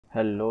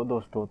Hello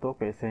दोस्तों, तो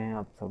कैसे हैं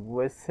आप सब।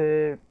 वैसे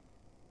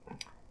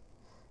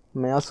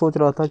मैं आज सोच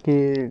रहा था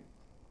कि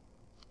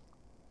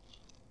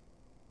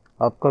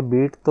आपका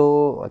बीट तो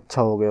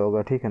अच्छा हो गया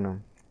होगा, ठीक है ना।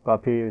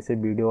 काफ़ी वैसे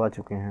वीडियो आ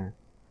चुके हैं,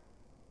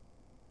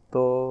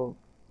 तो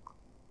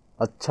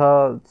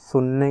अच्छा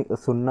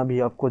सुनना भी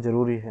आपको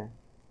ज़रूरी है।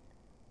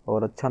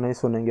 और अच्छा नहीं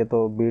सुनेंगे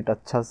तो बीट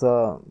अच्छा सा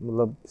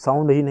मतलब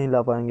साउंड ही नहीं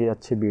ला पाएंगे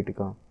अच्छे बीट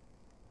का।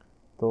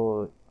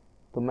 तो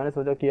तो मैंने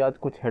सोचा कि आज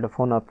कुछ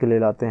हेडफोन आपके लिए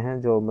लाते हैं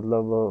जो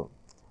मतलब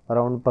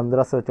अराउंड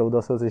 1500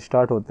 1400 से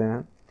स्टार्ट होते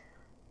हैं,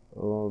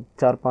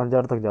 4-5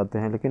 हज़ार तक जाते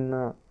हैं। लेकिन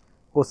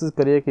कोशिश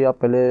करिए कि आप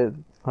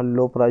पहले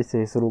लो प्राइस से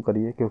ही शुरू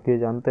करिए, क्योंकि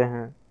जानते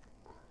हैं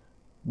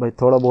भाई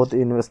थोड़ा बहुत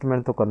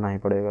इन्वेस्टमेंट तो करना ही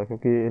पड़ेगा,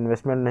 क्योंकि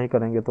इन्वेस्टमेंट नहीं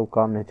करेंगे तो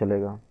काम नहीं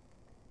चलेगा।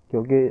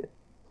 क्योंकि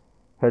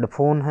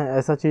हेडफोन है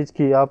ऐसा चीज़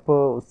कि आप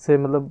उससे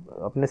मतलब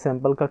अपने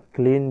सैंपल का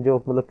क्लीन जो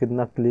मतलब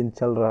कितना क्लीन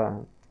चल रहा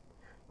है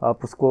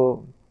आप उसको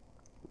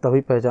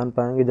तभी पहचान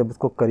पाएंगे जब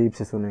उसको करीब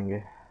से सुनेंगे।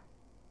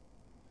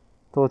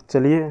 तो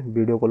चलिए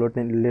वीडियो को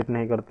लेट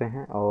नहीं करते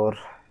हैं और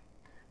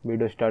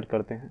वीडियो स्टार्ट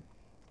करते हैं।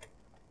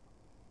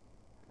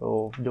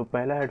 तो जो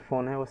पहला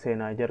हेडफोन है वो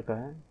सेनाइजर का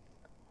है,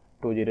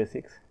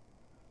 206।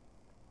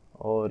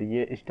 और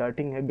ये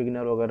स्टार्टिंग है,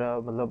 बिगिनर वगैरह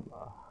मतलब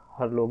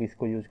हर लोग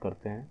इसको यूज़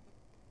करते हैं।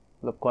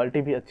 मतलब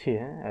क्वालिटी भी अच्छी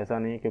है, ऐसा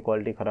नहीं कि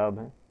क्वालिटी ख़राब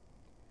है।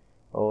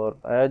 और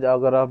एज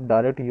अगर आप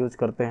डायरेक्ट यूज़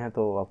करते हैं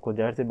तो आपको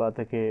जाहिर सी बात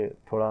है कि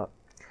थोड़ा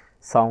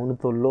साउंड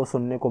तो लो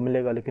सुनने को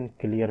मिलेगा, लेकिन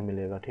क्लियर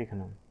मिलेगा, ठीक है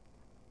ना।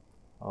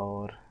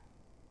 और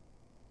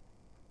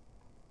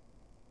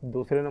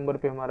दूसरे नंबर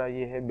पे हमारा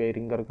ये है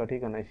बेरिंगर का,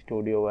 ठीक है ना,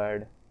 स्टूडियो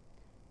वायर्ड।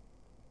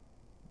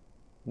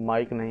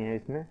 माइक नहीं है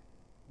इसमें,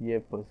 ये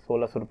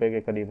 1600 रुपये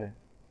के करीब है।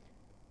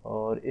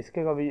 और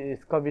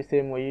इसका भी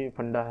सेम वही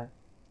फंडा है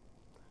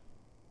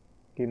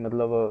कि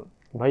मतलब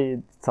भाई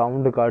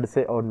साउंड कार्ड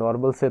से और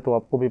नॉर्मल से तो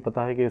आपको भी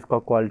पता है कि इसका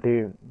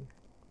क्वालिटी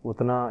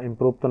उतना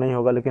इम्प्रूव तो नहीं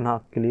होगा, लेकिन हाँ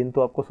क्लीन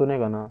तो आपको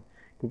सुनेगा ना।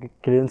 क्योंकि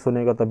क्लीन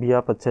सुनेगा तभी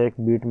आप अच्छा एक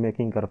बीट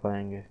मेकिंग कर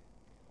पाएंगे।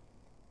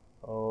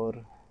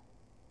 और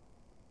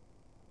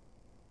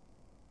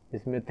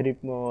इसमें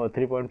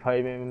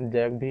 3.5 mm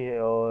जैक भी है।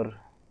 और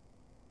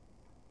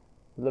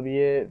मतलब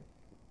ये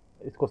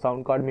इसको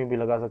साउंड कार्ड में भी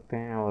लगा सकते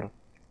हैं। और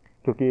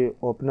क्योंकि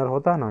ओपनर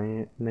होता है ना,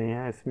 ये नहीं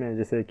है इसमें,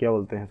 जैसे क्या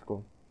बोलते हैं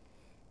इसको,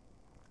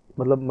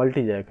 मतलब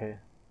मल्टी जैक है।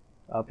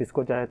 आप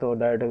इसको चाहे तो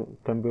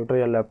डायरेक्ट कंप्यूटर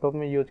या लैपटॉप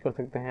में यूज कर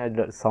सकते हैं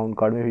या साउंड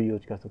कार्ड में भी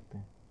यूज कर सकते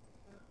हैं।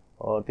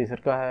 और तीसरा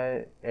का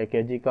है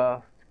AKG का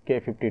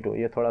K52।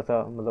 ये थोड़ा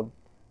सा मतलब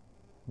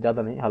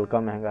ज़्यादा नहीं,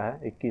 हल्का महंगा है,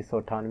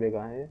 2198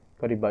 का है, ये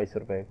करीब 2200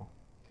 रुपये का।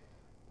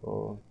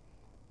 तो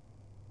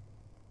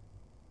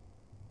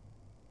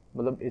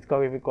मतलब इसका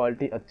भी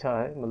क्वालिटी अच्छा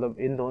है, मतलब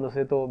इन दोनों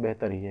से तो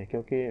बेहतर ही है।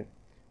 क्योंकि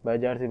भाई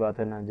जाहिर सी बात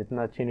है ना,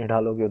 जितना चीनी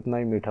डालोगे उतना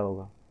ही मीठा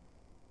होगा।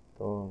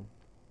 तो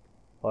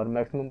और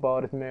मैक्सिमम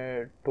पावर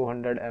इसमें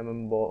 200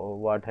 mm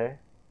वाट है।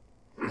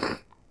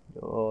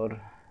 और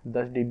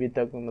 10 dB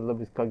तक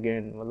मतलब इसका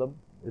गेन मतलब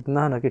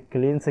इतना है ना कि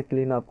क्लीन से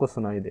क्लीन आपको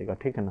सुनाई देगा,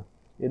 ठीक है ना।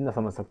 इतना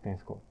समझ सकते हैं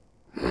इसको।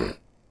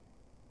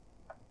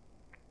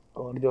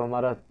 और जो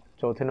हमारा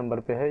चौथे नंबर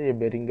पे है, ये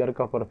बेरिंगर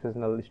का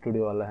प्रोफेशनल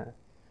स्टूडियो वाला है।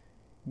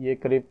 ये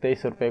करीब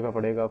 2300 रुपये का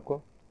पड़ेगा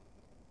आपको।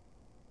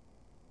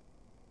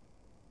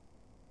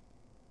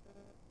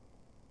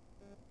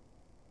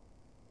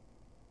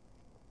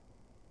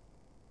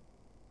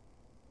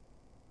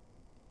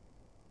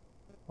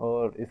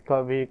 और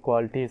इसका भी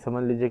क्वालिटी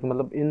समझ लीजिए कि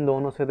मतलब इन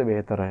दोनों से तो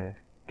बेहतर है,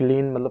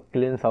 क्लीन मतलब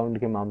क्लीन साउंड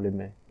के मामले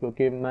में।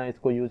 क्योंकि मैं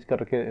इसको यूज़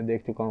करके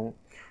देख चुका हूँ,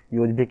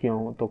 यूज भी किया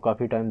हूँ, तो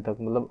काफ़ी टाइम तक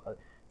मतलब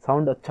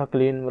साउंड अच्छा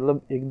क्लीन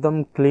मतलब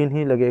एकदम क्लीन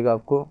ही लगेगा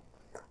आपको।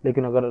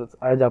 लेकिन अगर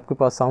आज आपके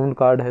पास साउंड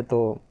कार्ड है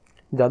तो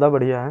ज़्यादा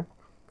बढ़िया है।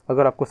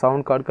 अगर आपको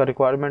साउंड कार्ड का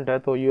रिक्वायरमेंट है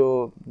तो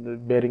यो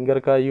बेरिंगर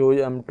का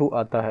UM2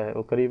 आता है,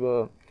 वो करीब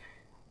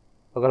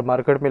अगर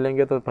मार्केट में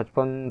लेंगे तो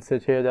 55 से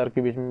 6000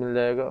 के बीच में मिल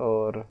जाएगा।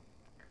 और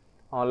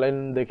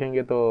ऑनलाइन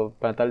देखेंगे तो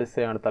 45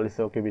 से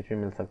 4800 के बीच में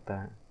मिल सकता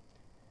है।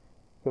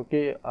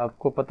 क्योंकि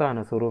आपको पता है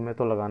ना, शुरू में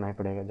तो लगाना ही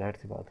पड़ेगा, जाहिर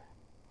सी बात है।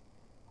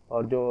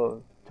 और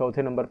जो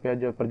चौथे नंबर पे है,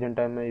 जो प्रेजेंट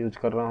टाइम में यूज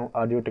कर रहा हूँ,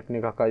 ऑडियो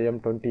टेक्निका का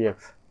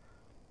M20X।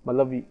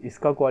 मतलब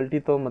इसका क्वालिटी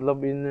तो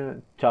मतलब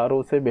इन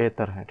चारों से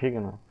बेहतर है, ठीक है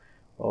ना।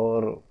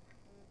 और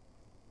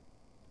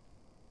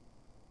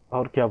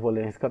और क्या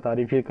बोले, इसका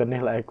तारीफ ही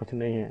करने लायक कुछ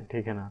नहीं है,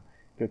 ठीक है ना।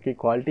 क्योंकि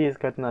क्वालिटी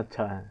इसका इतना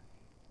अच्छा है।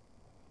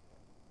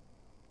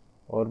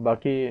 और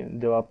बाकी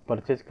जब आप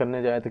परचेज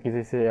करने जाए तो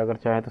किसी से अगर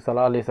चाहे तो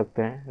सलाह ले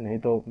सकते हैं, नहीं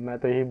तो मैं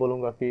तो यही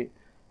बोलूँगा कि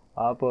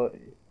आप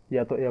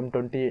या तो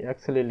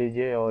M20X ले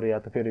लीजिए और या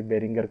तो फिर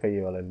बेरिंगर का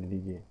ये वाला ले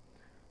लीजिए।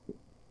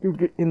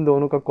 क्योंकि इन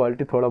दोनों का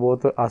क्वालिटी थोड़ा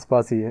बहुत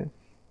आसपास ही है,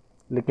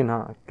 लेकिन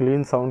हाँ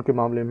क्लीन साउंड के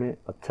मामले में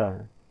अच्छा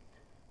है।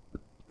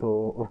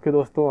 तो ओके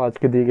दोस्तों, आज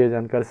की दी गई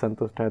जानकारी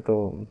संतुष्ट है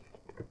तो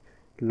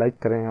लाइक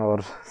करें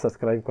और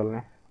सब्सक्राइब कर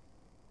लें।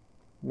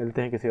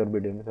 मिलते हैं किसी और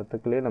वीडियो में, तब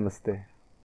तक के लिए नमस्ते।